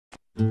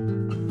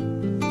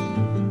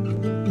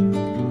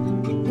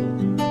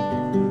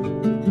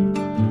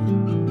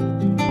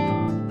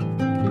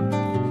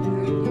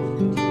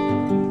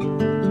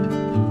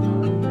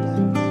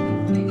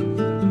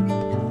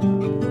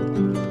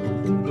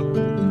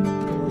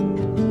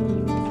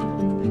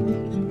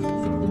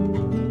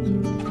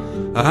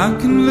I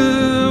can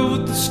live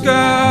with the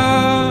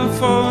sky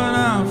falling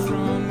out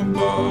from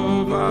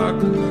above. I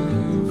can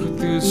live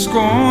with your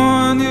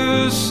scorn,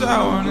 your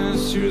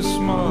sourness, your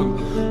smug.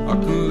 I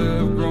can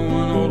live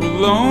growing old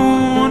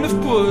alone if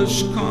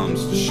push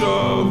comes to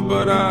shove.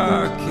 But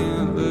I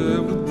can't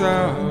live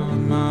without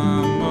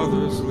my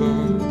mother's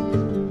love.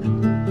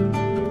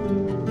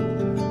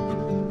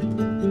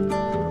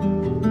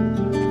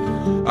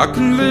 I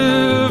can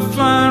live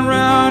flying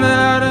around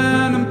at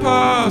an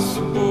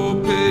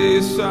impossible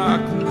pace. I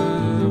can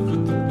live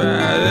with the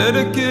bad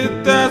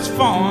etiquette that's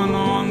fallen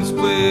on this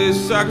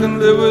place. I can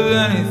live with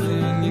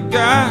anything you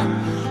got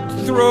to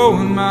throw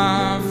in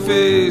my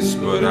face.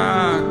 But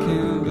I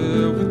can't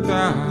live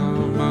without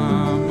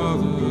my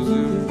mother's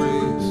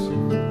embrace.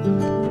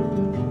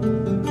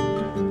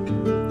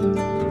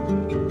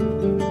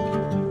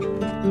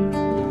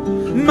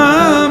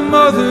 My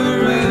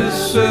mother is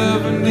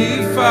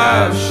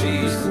 75.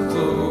 She's the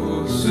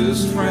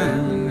closest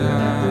friend I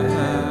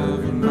have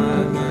in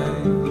my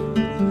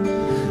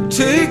life.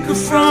 Take her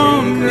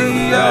from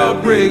me,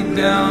 I'll break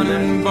down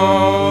and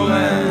bawl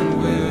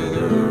and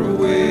wither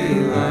away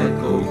like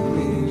oak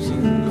leaves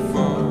in the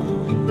fall.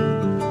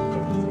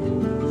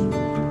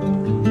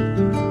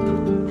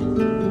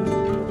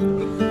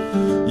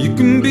 You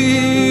can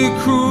be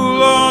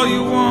cruel all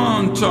you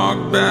want,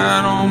 talk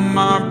bad on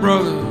my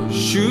brother,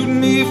 shoot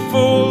me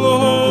full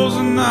of holes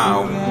and I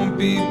won't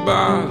be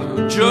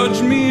bothered.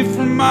 Judge me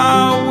for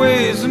my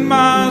ways and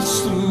my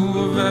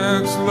slew of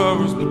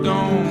ex-lovers, but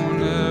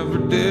don't ever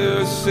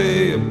dare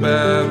say a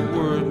bad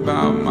word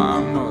about my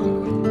mother.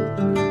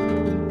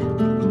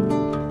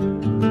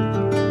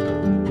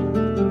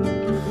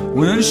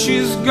 When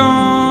she's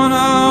gone,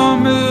 I'll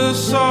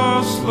miss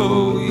our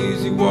slow,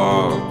 easy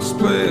walks,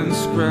 playing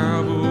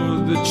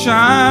Scrabble, the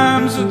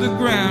chimes of the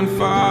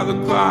grandfather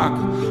clock.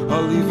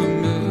 I'll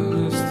even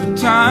miss the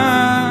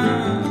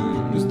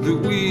times that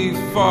we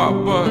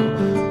fought, but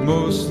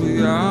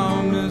mostly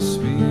I'll miss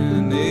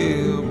being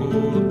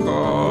able to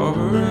call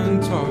her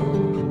and talk.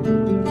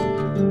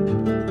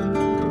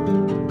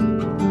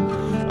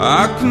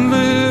 I can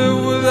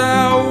live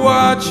without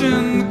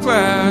watching the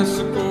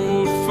classic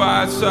old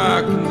fights.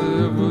 I can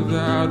live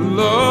without a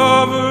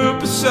lover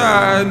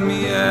beside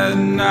me at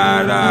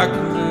night. I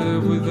can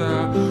live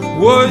without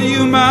what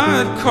you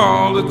might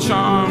call a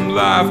charmed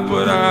life.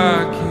 But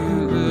I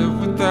can't live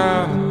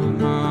without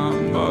my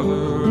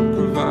mother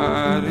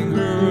providing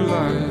her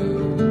life.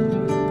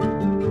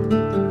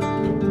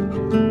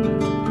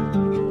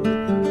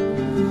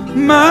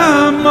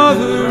 My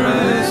mother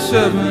is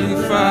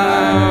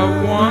 75.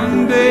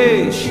 One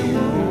day she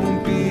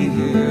won't be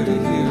here to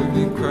hear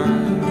me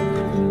cry.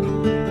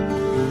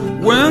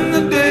 When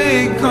the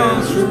day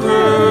comes for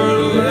her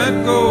to let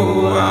go,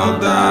 I'll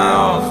die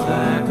off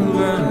like a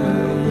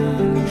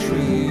lemon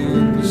tree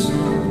in the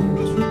snow.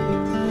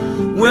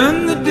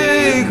 When the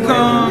day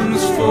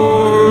comes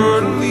for her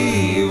to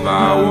leave, I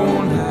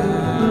won't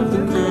have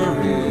the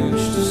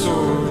courage to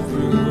sort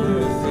through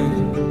her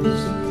things.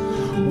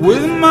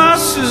 With my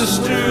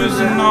sisters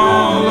and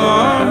all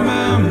our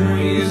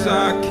memories,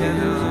 I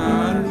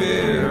cannot